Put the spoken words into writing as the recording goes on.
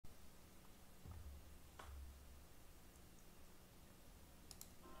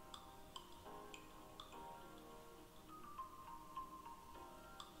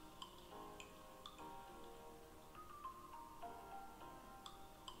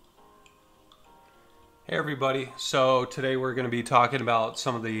Hey everybody, so today we're going to be talking about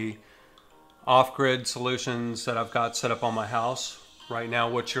some of the off-grid solutions that I've got set up on my house. Right now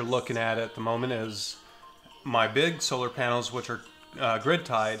what you're looking at the moment is my big solar panels, which are grid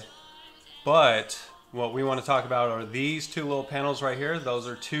tied, but what we want to talk about are these two little panels right here. Those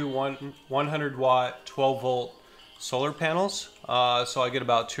are two 100 watt 12 volt solar panels, so I get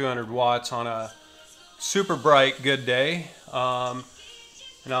about 200 watts on a super bright good day.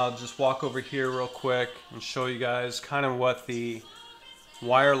 And I'll just walk over here real quick and show you guys kind of what the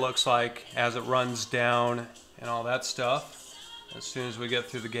wire looks like as it runs down and all that stuff as soon as we get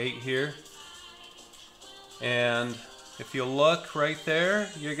through the gate here. And if you look right there,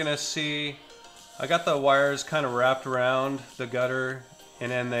 you're gonna see I got the wires kind of wrapped around the gutter,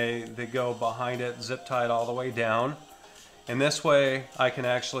 and then they go behind it, zip tied all the way down. And this way I can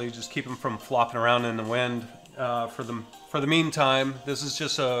actually just keep them from flopping around in the wind for the meantime. This is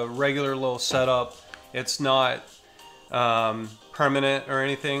just a regular little setup. It's not permanent or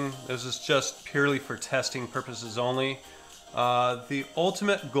anything. This is just purely for testing purposes only. The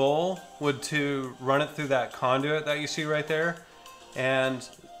ultimate goal would to run it through that conduit that you see right there, and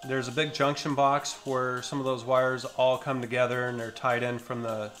there's a big junction box where some of those wires all come together and they're tied in from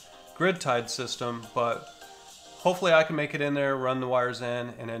the grid tied system, but hopefully I can make it in there, run the wires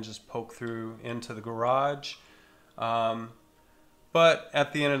in, and then just poke through into the garage. But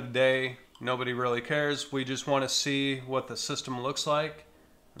at the end of the day, nobody really cares. We just want to see what the system looks like.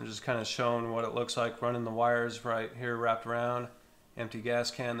 I'm just kind of showing what it looks like running the wires right here wrapped around. Empty gas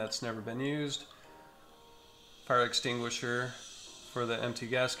can that's never been used. Fire extinguisher for the empty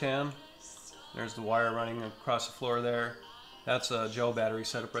gas can. There's the wire running across the floor there. That's a gel battery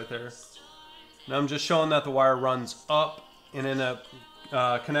setup right there. Now I'm just showing that the wire runs up and then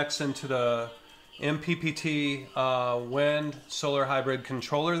it connects into the MPPT wind solar hybrid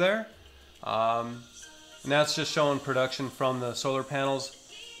controller there. And that's just showing production from the solar panels.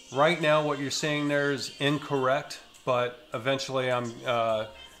 Right now what you're seeing there is incorrect, but eventually I'm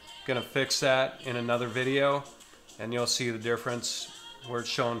gonna fix that in another video and you'll see the difference where it's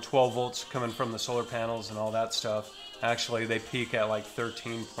showing 12 volts coming from the solar panels and all that stuff. Actually they peak at like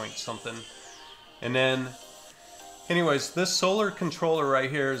 13 point something. And then anyways, this solar controller right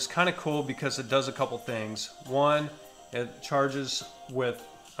here is kind of cool because it does a couple things. One, it charges with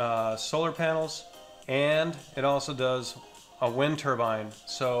solar panels, and it also does a wind turbine.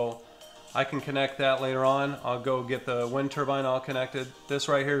 So I can connect that later on. I'll go get the wind turbine all connected. This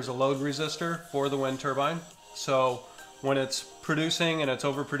right here is a load resistor for the wind turbine. So when it's producing and it's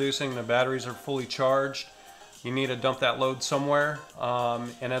overproducing, the batteries are fully charged, you need to dump that load somewhere,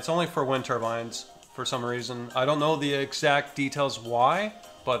 and it's only for wind turbines for some reason. I don't know the exact details why,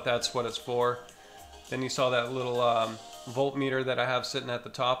 but that's what it's for. Then you saw that little voltmeter that I have sitting at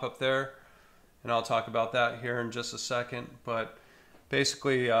the top up there, and I'll talk about that here in just a second. But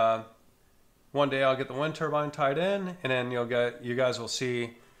basically one day I'll get the wind turbine tied in, and then you guys will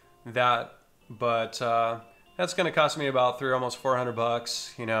see that. But that's going to cost me about almost 400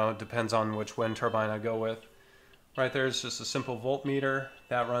 bucks. You know, depends on which wind turbine I go with. Right there is just a simple voltmeter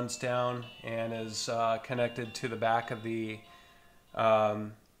that runs down and is connected to the back of the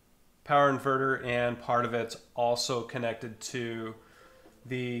power inverter, and part of it's also connected to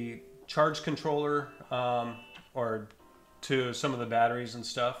the charge controller or to some of the batteries and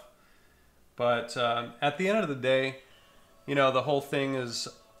stuff. But at the end of the day, you know, the whole thing is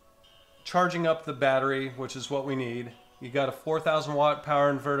charging up the battery, which is what we need. You got a 4,000 watt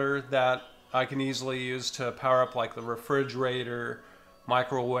power inverter that I can easily use to power up like the refrigerator,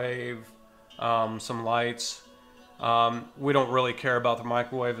 microwave, some lights. We don't really care about the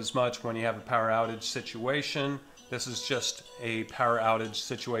microwave as much when you have a power outage situation. This is just a power outage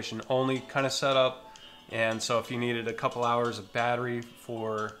situation only kind of setup. And so if you needed a couple hours of battery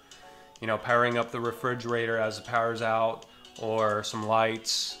for, you know, powering up the refrigerator as the power's out, or some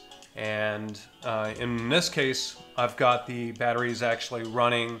lights, and in this case I've got the batteries actually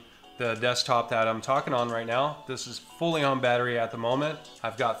running the desktop that I'm talking on right now. This is fully on battery at the moment.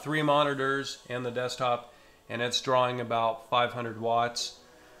 I've got 3 monitors and the desktop, and it's drawing about 500 watts.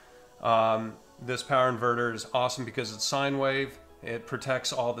 This power inverter is awesome because it's sine wave. It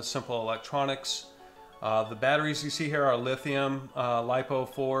protects all the simple electronics. The batteries you see here are lithium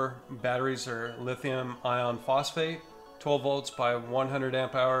LiPo 4 batteries, or lithium ion phosphate, 12 volts by 100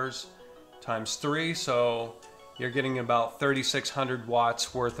 amp hours times 3, so you're getting about 3,600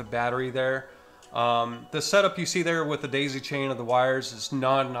 watts worth of battery there. The setup you see there with the daisy chain of the wires is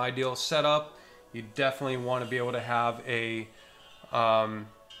not an ideal setup. You definitely want to be able to have a, I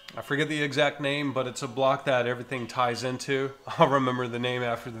forget the exact name, but it's a block that everything ties into. I'll remember the name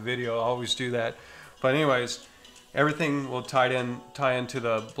after the video, I always do that. But anyways, everything will tie into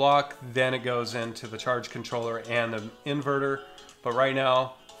the block, then it goes into the charge controller and the inverter. But right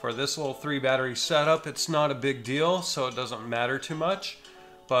now, for this little 3 battery setup, it's not a big deal, so it doesn't matter too much.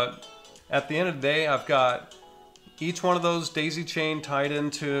 But at the end of the day, I've got each one of those daisy chain tied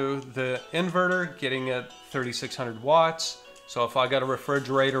into the inverter, getting it 3600 watts. So if I got a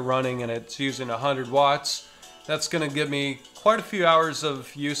refrigerator running and it's using 100 watts, that's gonna give me quite a few hours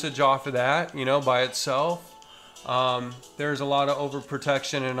of usage off of that, you know, by itself. There's a lot of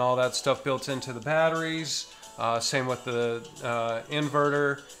overprotection and all that stuff built into the batteries. Same with the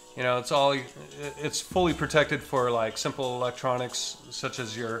inverter. You know, it's fully protected for like simple electronics such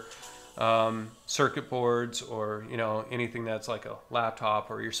as your circuit boards, or you know, anything that's like a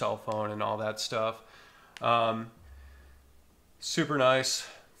laptop or your cell phone and all that stuff. Super nice,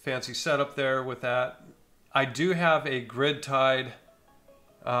 fancy setup there with that. I do have a grid tied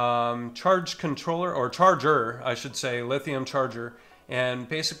charge controller, or charger I should say, lithium charger, and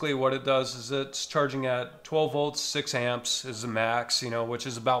basically what it does is it's charging at 12 volts, 6 amps is the max, you know, which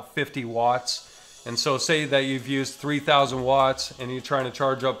is about 50 watts. And so say that you've used 3000 watts and you're trying to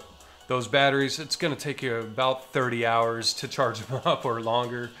charge up those batteries, it's going to take you about 30 hours to charge them up, or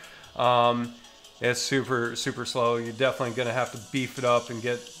longer. It's super slow. You're definitely going to have to beef it up and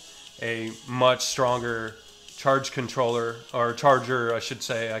get a much stronger charge controller, or charger I should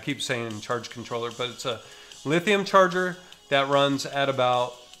say. I keep saying charge controller, but it's a lithium charger that runs at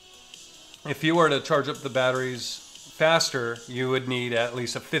about, if you were to charge up the batteries faster, you would need at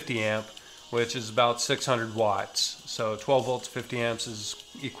least a 50 amp, which is about 600 watts. So 12 volts, 50 amps is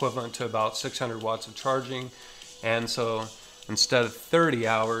equivalent to about 600 watts of charging. And so instead of 30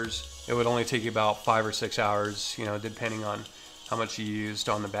 hours, it would only take you about 5 or 6 hours, you know, depending on how much you used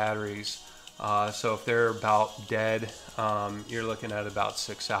on the batteries. So if they're about dead, you're looking at about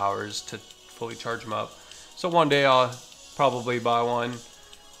 6 hours to fully charge them up. So one day I'll probably buy one.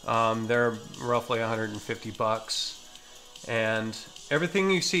 They're roughly 150 bucks. And everything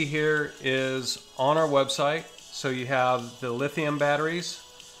you see here is on our website. So you have the lithium batteries,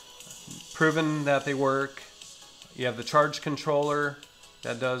 proven that they work. You have the charge controller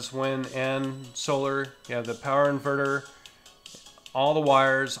that does wind and solar. You have the power inverter. All the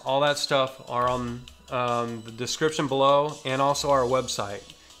wires, all that stuff are on the description below, and also our website.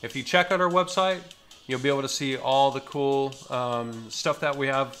 If you check out our website, you'll be able to see all the cool stuff that we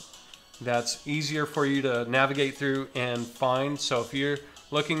have that's easier for you to navigate through and find. So if you're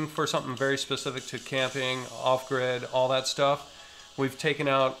looking for something very specific to camping, off-grid, all that stuff, we've taken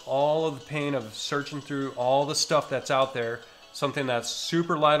out all of the pain of searching through all the stuff that's out there, something that's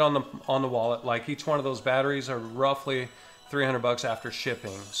super light on the wallet. Like each one of those batteries are roughly 300 bucks after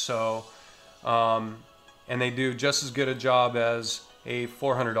shipping. So and they do just as good a job as a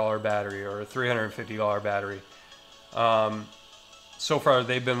 $400 battery or a $350 battery. So far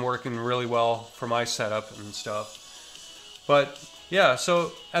they've been working really well for my setup and stuff. But yeah,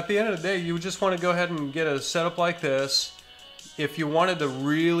 so at the end of the day, you just want to go ahead and get a setup like this. If you wanted to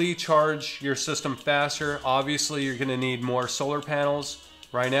really charge your system faster, obviously you're going to need more solar panels.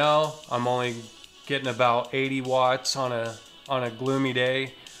 Right now I'm only getting about 80 watts on a gloomy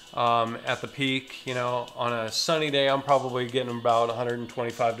day at the peak. You know, on a sunny day I'm probably getting about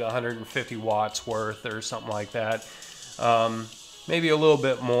 125 to 150 watts worth or something like that. Maybe a little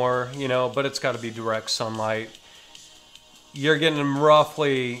bit more, you know, but it's got to be direct sunlight. You're getting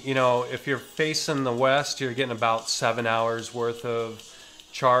roughly, you know, if you're facing the west, you're getting about 7 hours worth of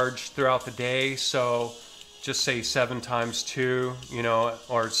charge throughout the day. So just say 7 times 2, you know,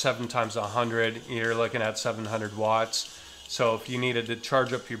 or 7 times 100, you're looking at 700 watts. So if you needed to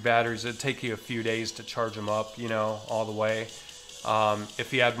charge up your batteries, it'd take you a few days to charge them up, you know, all the way.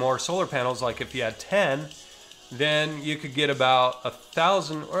 If you had more solar panels, like if you had 10, then you could get about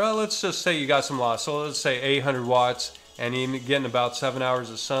 1,000, or let's just say you got some loss. So let's say 800 watts, and you're getting about 7 hours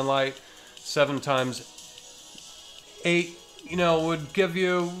of sunlight. 7 times 8, you know, would give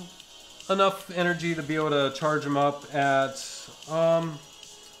you enough energy to be able to charge them up at, I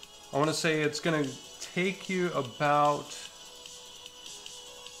want to say it's going to take you about,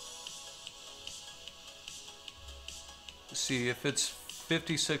 see if it's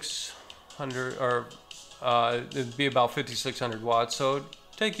 5,600, or it'd be about 5,600 watts. So it'd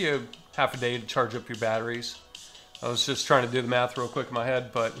take you half a day to charge up your batteries. I was just trying to do the math real quick in my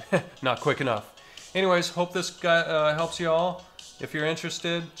head, but not quick enough. Anyways, hope this helps you all. If you're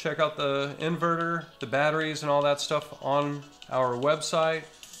interested, check out the inverter, the batteries, and all that stuff on our website.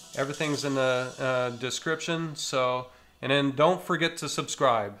 Everything's in the description. So, and then don't forget to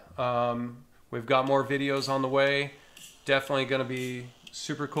subscribe. We've got more videos on the way. Definitely going to be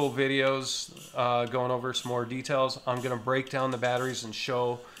super cool videos going over some more details. I'm going to break down the batteries and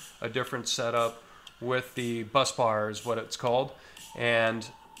show a different setup with the bus bar is what it's called, and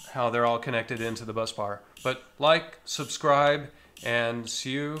how they're all connected into the bus bar. But like, subscribe, and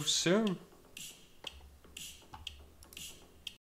see you soon.